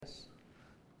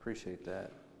Appreciate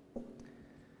that.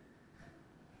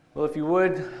 Well, if you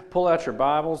would, pull out your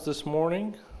Bibles this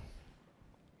morning.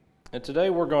 And today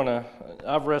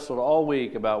I've wrestled all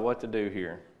week about what to do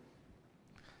here.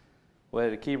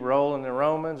 Whether to keep rolling in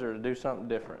Romans or to do something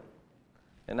different.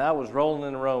 And I was rolling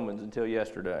in the Romans until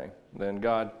yesterday. Then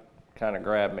God kind of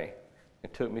grabbed me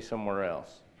and took me somewhere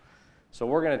else. So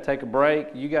we're going to take a break.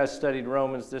 You guys studied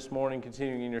Romans this morning,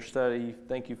 continuing in your study. I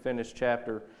think you finished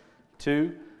chapter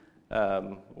 2.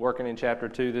 Working in chapter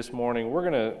 2 this morning. We're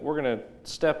gonna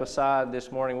step aside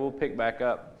this morning. We'll pick back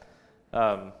up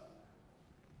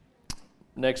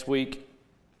next week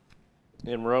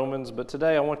in Romans. But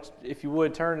today I want, if you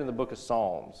would, turn in the book of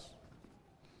Psalms.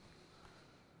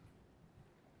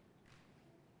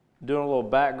 Doing a little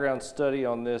background study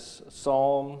on this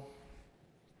psalm.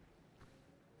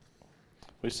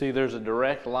 We see there's a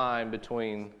direct line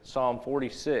between Psalm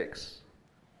 46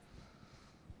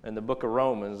 and the book of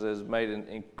Romans has made an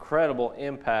incredible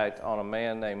impact on a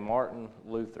man named Martin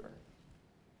Luther.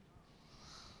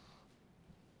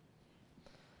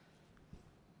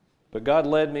 But God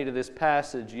led me to this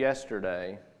passage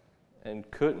yesterday and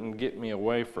couldn't get me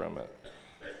away from it.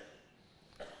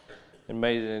 It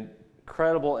made an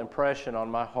incredible impression on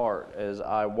my heart as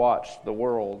I watched the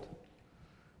world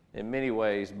in many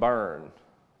ways burn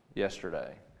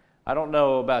yesterday. I don't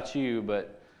know about you,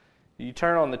 but you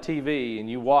turn on the TV and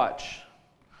you watch.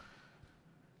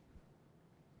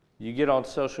 You get on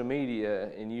social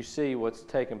media and you see what's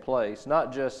taking place,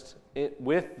 not just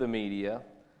with the media,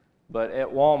 but at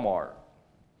Walmart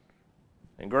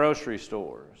and grocery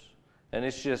stores. And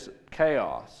it's just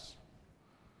chaos.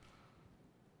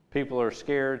 People are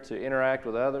scared to interact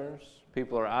with others.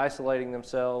 People are isolating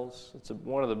themselves. It's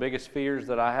one of the biggest fears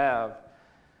that I have,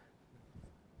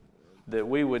 that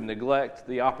we would neglect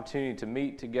the opportunity to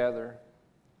meet together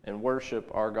and worship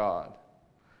our God.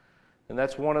 And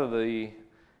that's one of the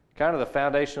kind of the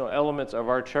foundational elements of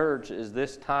our church is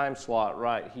this time slot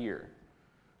right here.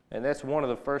 And that's one of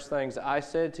the first things I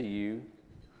said to you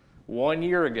 1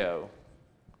 year ago,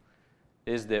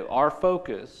 is that our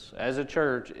focus as a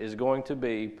church is going to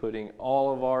be putting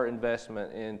all of our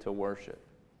investment into worship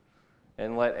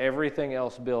and let everything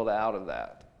else build out of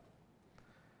that.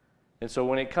 And so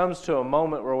when it comes to a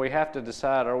moment where we have to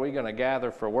decide, are we going to gather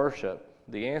for worship?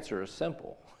 The answer is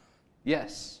simple.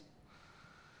 Yes.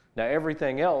 Now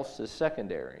everything else is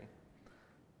secondary.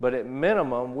 But at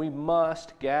minimum, we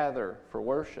must gather for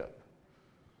worship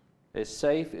as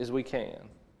safe as we can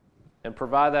and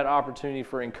provide that opportunity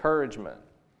for encouragement,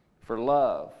 for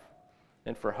love,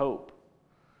 and for hope.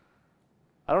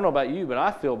 I don't know about you, but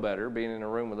I feel better being in a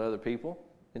room with other people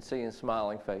and seeing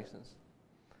smiling faces.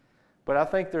 But I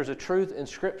think there's a truth in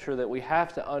Scripture that we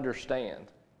have to understand.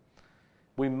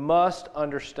 We must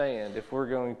understand if we're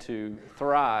going to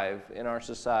thrive in our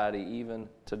society even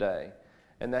today.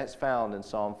 And that's found in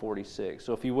Psalm 46.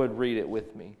 So if you would read it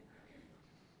with me.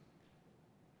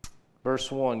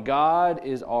 Verse 1, God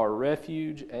is our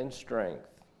refuge and strength,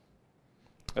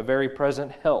 a very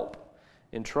present help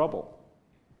in trouble.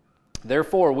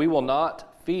 Therefore we will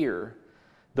not fear,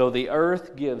 though the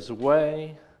earth gives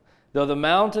way, though the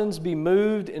mountains be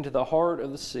moved into the heart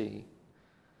of the sea,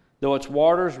 though its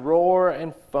waters roar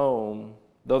and foam,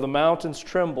 though the mountains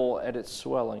tremble at its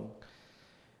swelling.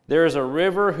 There is a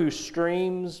river whose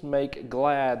streams make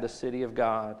glad the city of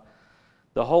God,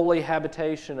 the holy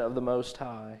habitation of the Most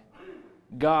High.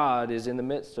 God is in the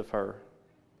midst of her.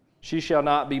 She shall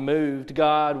not be moved.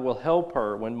 God will help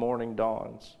her when morning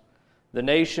dawns. The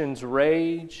nations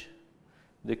rage,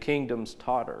 the kingdoms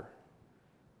totter.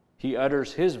 He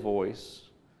utters his voice,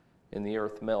 and the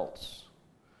earth melts.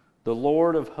 The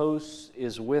Lord of hosts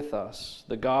is with us.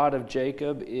 The God of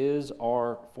Jacob is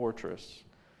our fortress.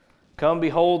 Come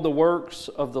behold the works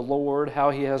of the Lord, how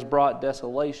he has brought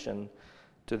desolation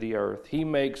to the earth. He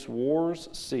makes wars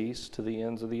cease to the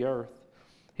ends of the earth.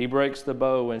 He breaks the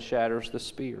bow and shatters the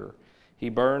spear. He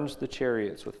burns the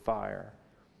chariots with fire.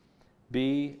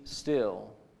 Be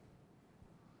still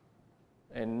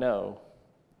and know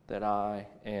that I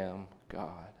am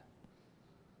God.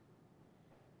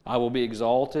 I will be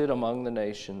exalted among the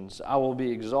nations. I will be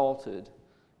exalted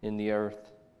in the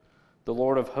earth. The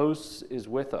Lord of hosts is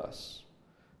with us.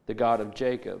 The God of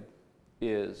Jacob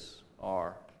is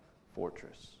our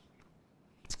fortress.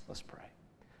 Let's pray.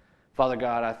 Father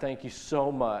God, I thank you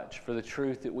so much for the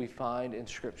truth that we find in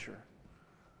Scripture.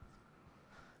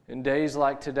 In days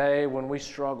like today when we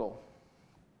struggle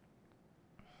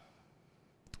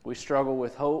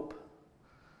with hope.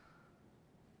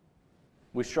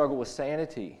 We struggle with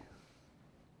sanity.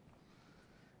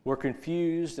 We're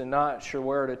confused and not sure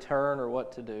where to turn or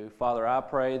what to do. Father, I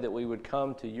pray that we would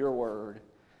come to your word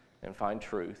and find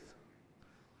truth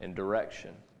and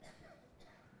direction.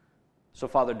 So,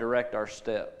 Father, direct our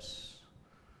steps.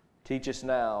 Teach us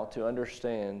now to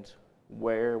understand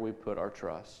where we put our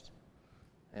trust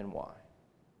and why.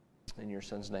 In your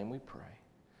Son's name we pray.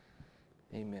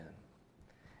 Amen.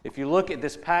 If you look at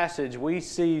this passage, we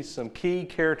see some key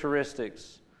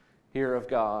characteristics here of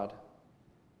God.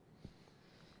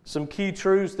 Some key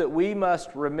truths that we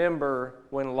must remember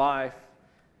when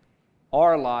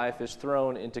our life is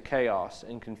thrown into chaos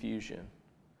and confusion.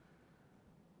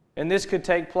 And this could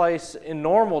take place in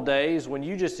normal days when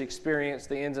you just experience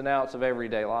the ins and outs of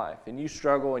everyday life. And you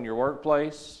struggle in your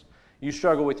workplace, you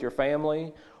struggle with your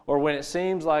family, or when it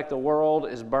seems like the world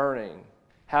is burning.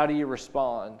 How do you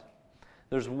respond?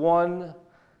 There's one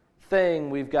thing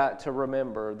we've got to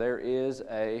remember. There is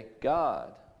a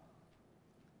God.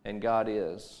 And God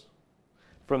is.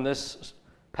 From this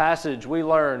passage, we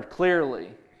learned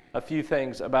clearly a few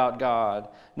things about God.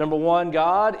 Number one,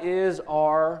 God is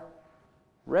our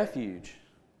refuge.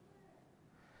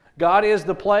 God is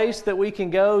the place that we can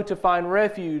go to find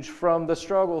refuge from the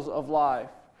struggles of life,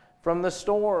 from the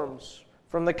storms,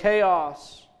 from the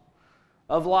chaos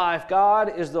of life.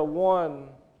 God is the one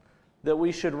that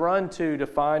we should run to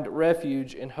find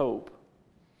refuge and hope.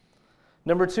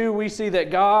 Number two, we see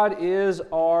that God is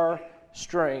our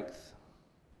strength.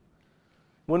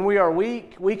 When we are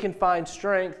weak, we can find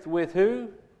strength with who?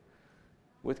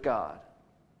 With God.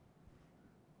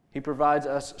 He provides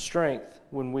us strength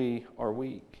when we are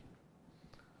weak.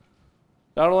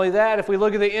 Not only that, if we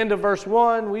look at the end of verse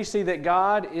 1, we see that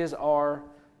God is our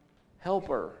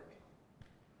helper.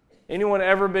 Anyone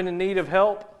ever been in need of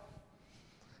help?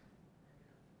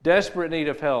 Desperate need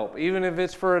of help, even if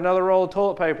it's for another roll of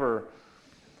toilet paper.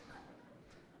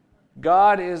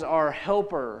 God is our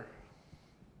helper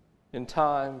in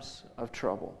times of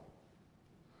trouble.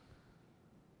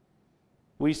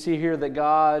 We see here that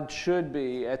God should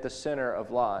be at the center of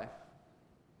life.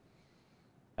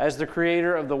 As the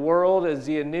creator of the world, as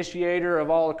the initiator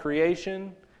of all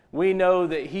creation, we know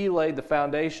that He laid the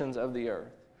foundations of the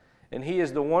earth. And He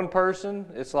is the one person,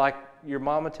 it's like your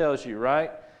mama tells you,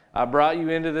 right? I brought you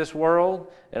into this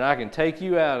world, and I can take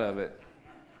you out of it.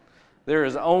 There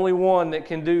is only one that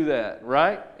can do that,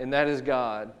 right? And that is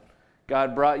God.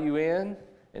 God brought you in,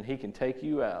 and He can take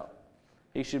you out.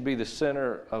 He should be the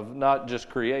center of not just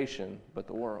creation, but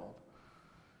the world.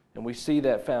 And we see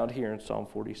that found here in Psalm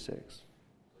 46.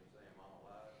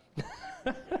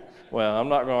 Well, I'm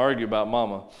not going to argue about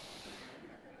mama.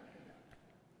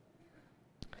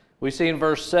 We see in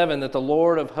verse 7 that the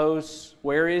Lord of hosts,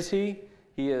 where is He?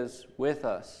 He is with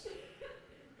us.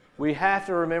 We have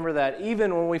to remember that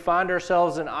even when we find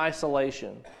ourselves in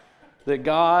isolation, that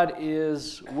God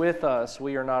is with us.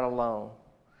 We are not alone.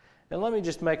 And let me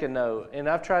just make a note, and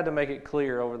I've tried to make it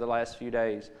clear over the last few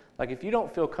days. Like, if you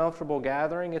don't feel comfortable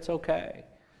gathering, it's okay.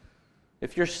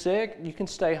 If you're sick, you can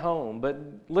stay home. But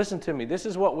listen to me, this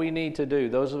is what we need to do,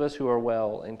 those of us who are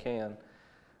well and can.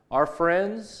 Our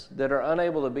friends that are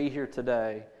unable to be here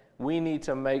today, we need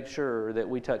to make sure that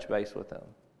we touch base with them.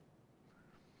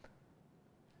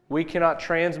 We cannot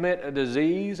transmit a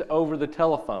disease over the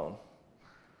telephone.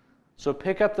 So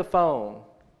pick up the phone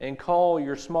and call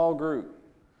your small group.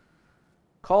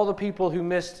 Call the people who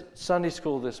missed Sunday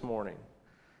school this morning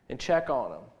and check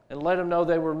on them and let them know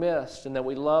they were missed and that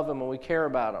we love them and we care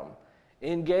about them.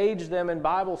 Engage them in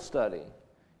Bible study.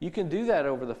 You can do that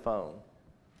over the phone.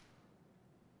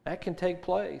 That can take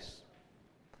place.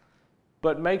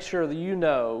 But make sure that you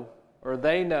know, or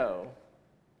they know,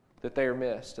 that they are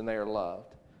missed and they are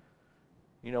loved.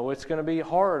 You know, it's going to be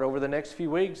hard over the next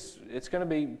few weeks. It's going to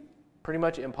be pretty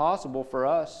much impossible for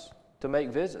us to make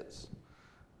visits,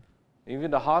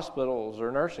 even to hospitals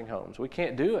or nursing homes. We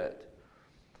can't do it.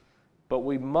 But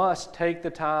we must take the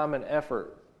time and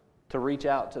effort to reach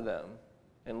out to them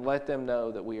and let them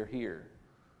know that we are here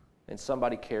and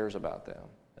somebody cares about them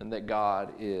and that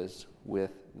God is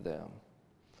with them.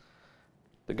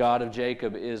 The God of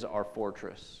Jacob is our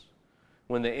fortress.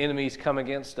 When the enemies come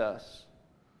against us,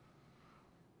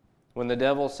 when the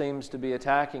devil seems to be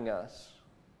attacking us,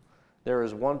 there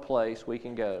is one place we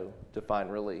can go to find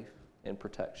relief and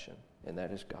protection, and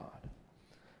that is God.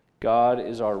 God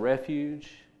is our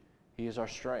refuge. He is our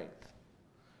strength.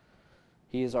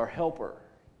 He is our helper.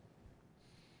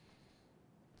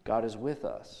 God is with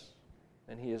us,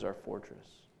 and He is our fortress.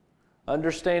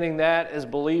 Understanding that as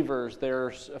believers,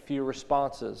 there's a few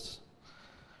responses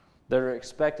that are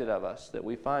expected of us that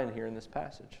we find here in this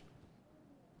passage.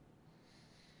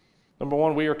 Number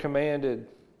one, we are commanded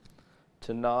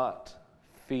to not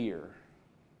fear.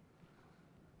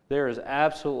 There is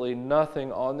absolutely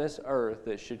nothing on this earth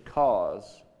that should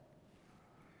cause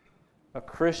a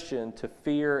Christian to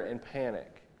fear and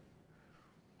panic.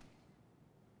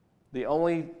 The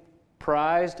only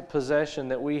prized possession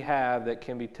that we have that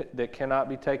cannot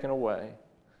be taken away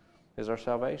is our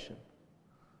salvation.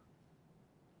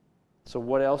 So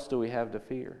what else do we have to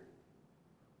fear?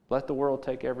 Let the world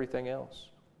take everything else.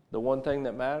 The one thing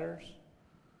that matters,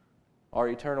 our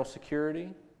eternal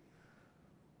security,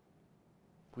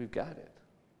 we've got it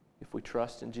if we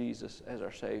trust in Jesus as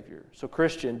our Savior. So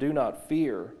Christian, do not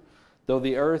fear, though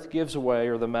the earth gives way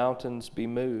or the mountains be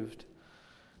moved.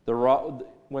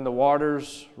 When the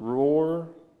waters roar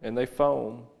and they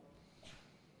foam,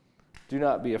 do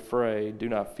not be afraid, do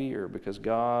not fear, because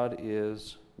God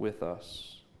is with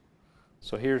us.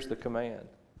 So here's the command.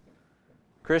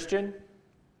 Christian,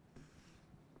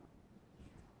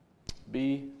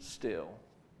 be still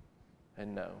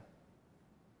and know.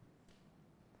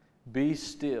 Be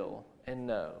still and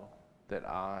know that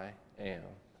I am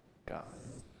God.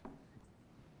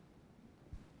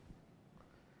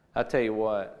 I tell you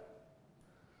what,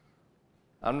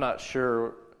 I'm not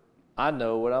sure I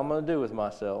know what I'm going to do with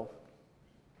myself,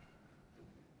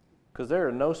 because there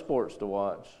are no sports to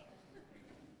watch.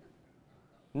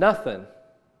 Nothing.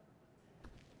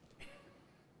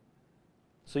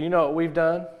 So you know what we've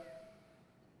done?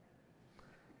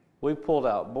 We've pulled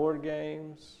out board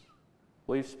games.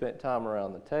 We've spent time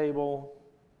around the table.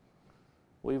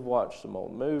 We've watched some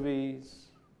old movies.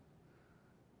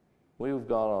 We've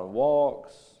gone on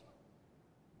walks.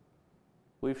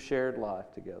 We've shared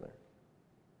life together.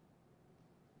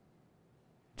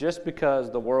 Just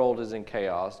because the world is in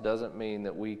chaos doesn't mean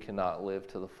that we cannot live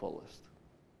to the fullest.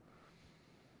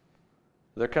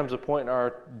 There comes a point in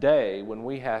our day when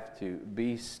we have to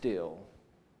be still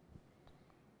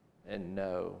and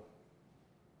know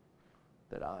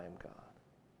that I am God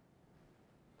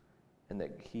and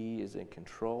that He is in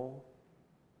control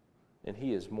and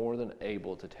He is more than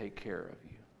able to take care of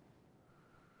you.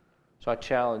 So I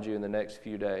challenge you in the next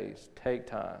few days, take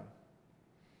time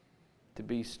to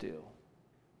be still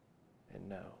and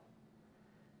know.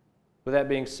 With that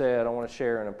being said, I want to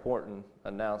share an important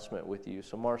announcement with you.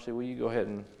 So Marcy, will you go ahead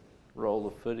and roll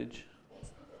the footage?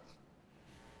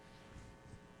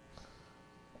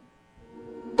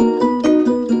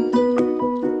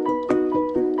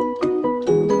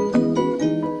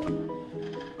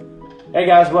 Hey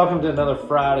guys, welcome to another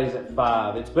Fridays at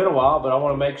 5. It's been a while, but I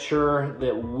want to make sure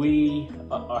that we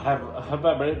have... How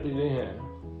about here?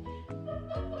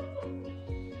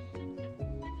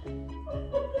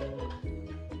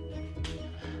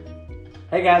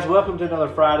 Hey guys, welcome to another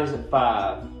Fridays at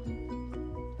 5.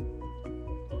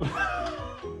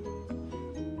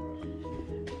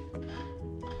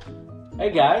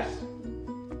 Hey guys.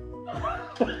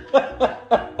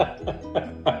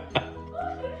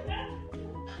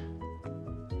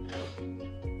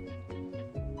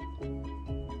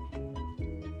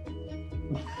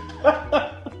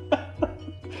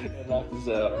 Knock this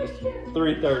out. It's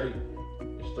 3:30.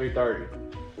 It's 3:30.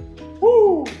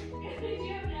 Woo!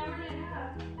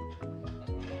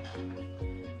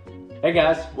 Hey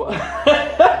guys.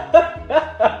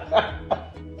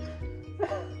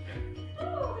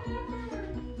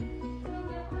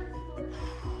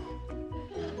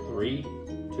 3,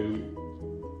 2.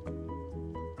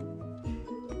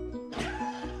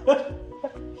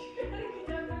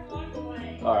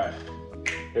 All right.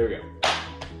 Here we go.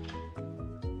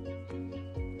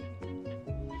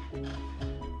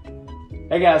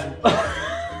 Hey guys.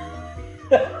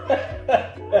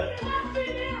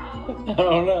 I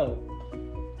don't know.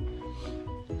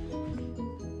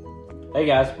 Hey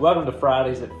guys, welcome to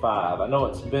Fridays at 5. I know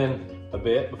it's been a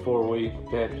bit before we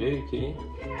had JT.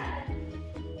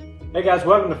 Hey guys,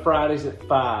 welcome to Fridays at 5.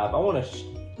 I want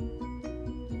to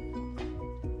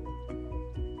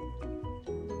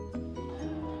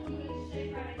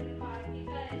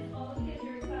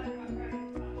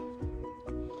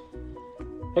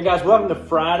Hey guys, welcome to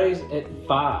Fridays at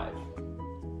 5.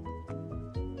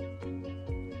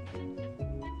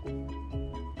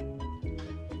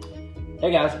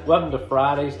 Hey guys, welcome to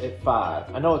Fridays at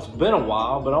 5. I know it's been a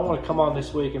while, but I want to come on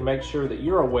this week and make sure that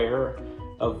you're aware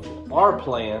of our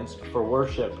plans for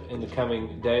worship in the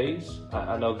coming days.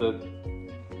 I know that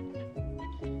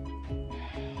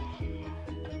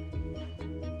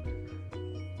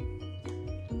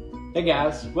Hey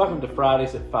guys, welcome to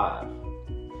Fridays at 5.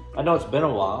 I know it's been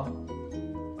a while,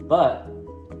 but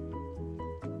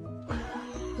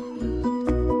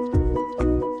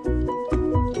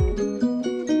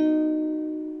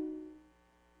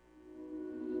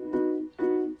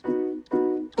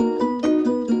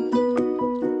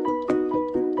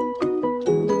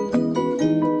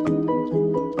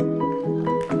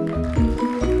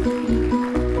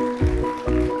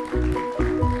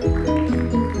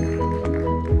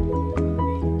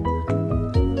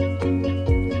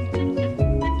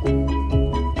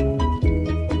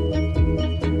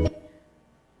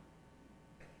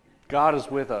God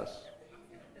is with us.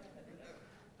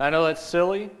 I know that's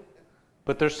silly,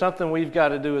 but there's something we've got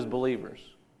to do as believers.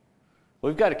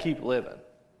 We've got to keep living.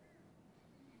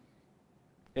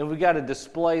 And we've got to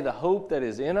display the hope that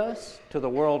is in us to the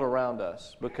world around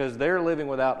us, because they're living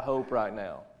without hope right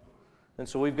now. And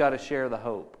so we've got to share the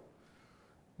hope.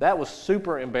 That was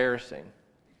super embarrassing.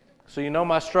 So you know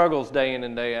my struggles day in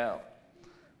and day out.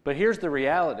 But here's the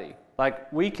reality.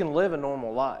 Like, we can live a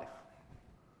normal life.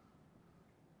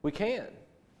 We can.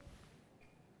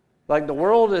 Like, the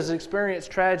world has experienced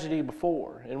tragedy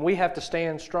before, and we have to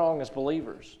stand strong as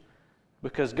believers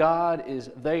because God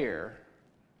is there,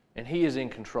 and He is in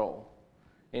control.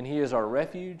 And He is our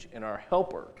refuge and our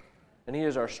helper, and He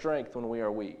is our strength when we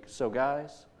are weak. So,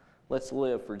 guys, let's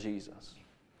live for Jesus.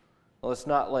 Let's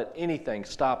not let anything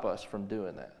stop us from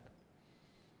doing that.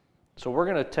 So we're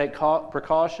going to take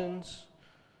precautions,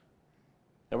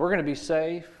 and we're going to be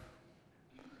safe,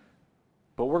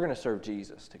 but we're going to serve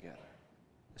Jesus together.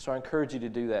 So I encourage you to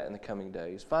do that in the coming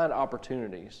days. Find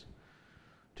opportunities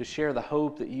to share the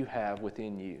hope that you have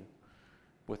within you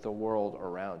with the world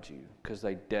around you, because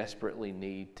they desperately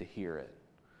need to hear it.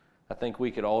 I think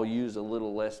we could all use a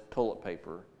little less toilet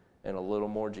paper and a little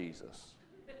more Jesus.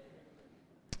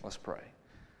 Let's pray.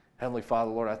 Heavenly Father,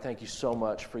 Lord, I thank you so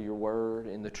much for your word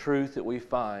and the truth that we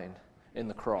find in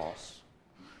the cross.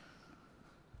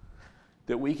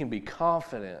 That we can be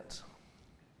confident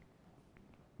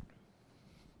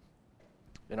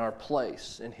in our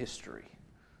place in history.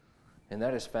 And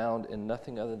that is found in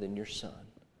nothing other than your Son.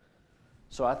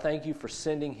 So I thank you for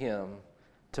sending Him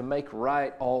to make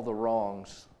right all the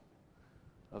wrongs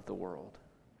of the world.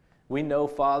 We know,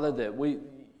 Father, that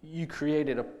you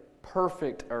created a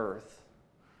perfect earth.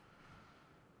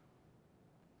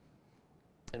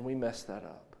 And we messed that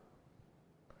up.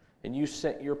 And you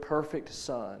sent your perfect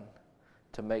Son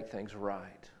to make things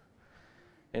right.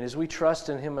 And as we trust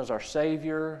in Him as our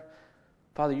Savior,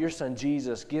 Father, your Son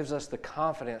Jesus gives us the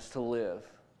confidence to live,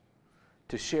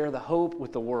 to share the hope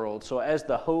with the world. So as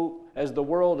the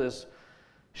world is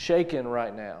shaken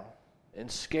right now and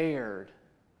scared,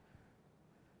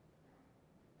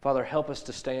 Father, help us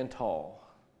to stand tall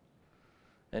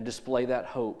and display that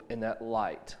hope and that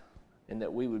light, and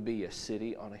that we would be a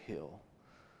city on a hill.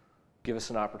 Give us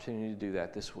an opportunity to do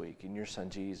that this week. In your Son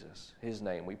Jesus, His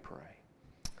name we pray.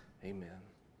 Amen.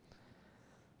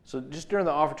 So just during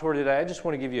the offertory today, I just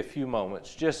want to give you a few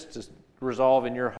moments just to resolve in your